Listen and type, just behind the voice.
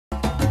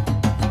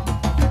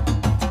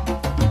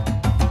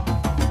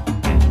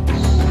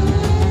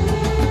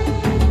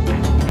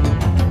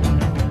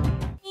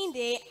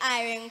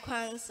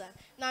Quansah.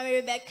 Now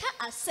Rebecca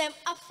asem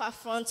afa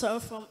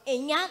fontomfrom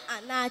enyan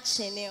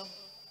anachene.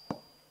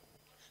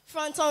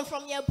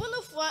 Fontomfrom ye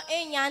bonofo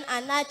enyan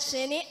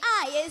anachene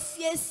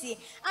yes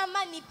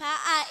ama nipa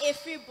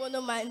every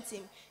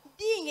bonomantim.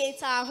 Ding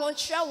it a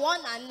hontra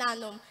one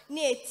ananom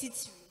ne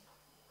titri.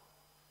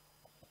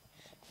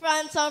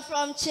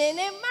 Fontomfrom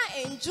chene ma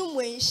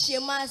enjumwe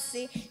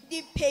shemase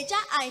di peja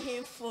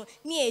ahemfo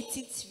ne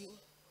titri.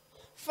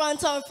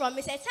 Fontomfrom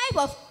is a type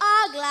of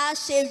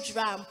hourglass shaped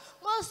drum,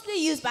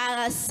 mostly used by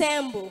an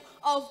assembly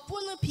of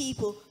Bono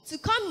people to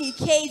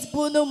communicate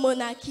Bono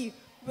monarchy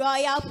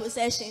royal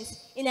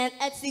possessions in an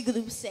ethnic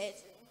group setting.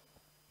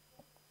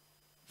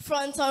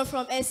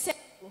 Fontomfrom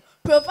ensemble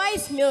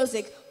provides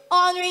music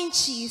honoring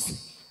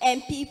chiefs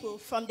and people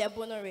from the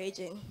Bono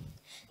region.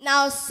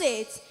 Now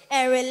sit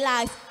and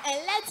relax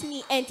and let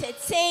me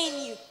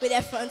entertain you with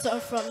a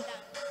fontomfrom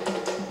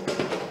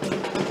dance.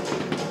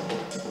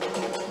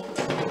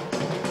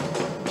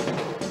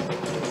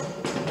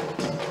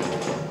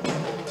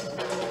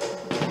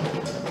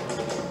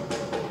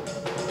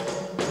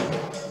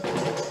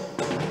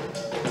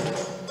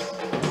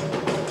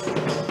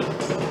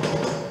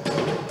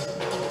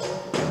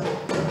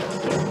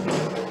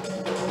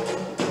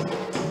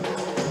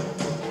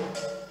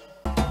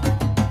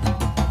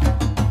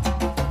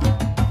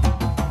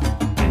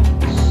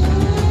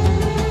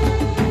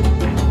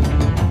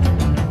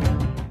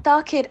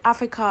 Kid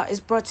Africa is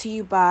brought to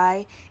you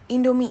by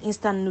Indomie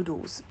Instant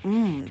Noodles.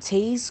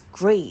 Tastes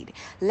great.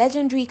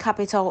 Legendary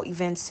Capital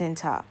Event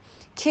Center.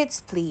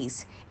 Kids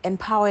Please.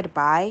 Empowered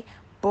by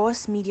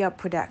Boss Media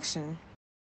Production.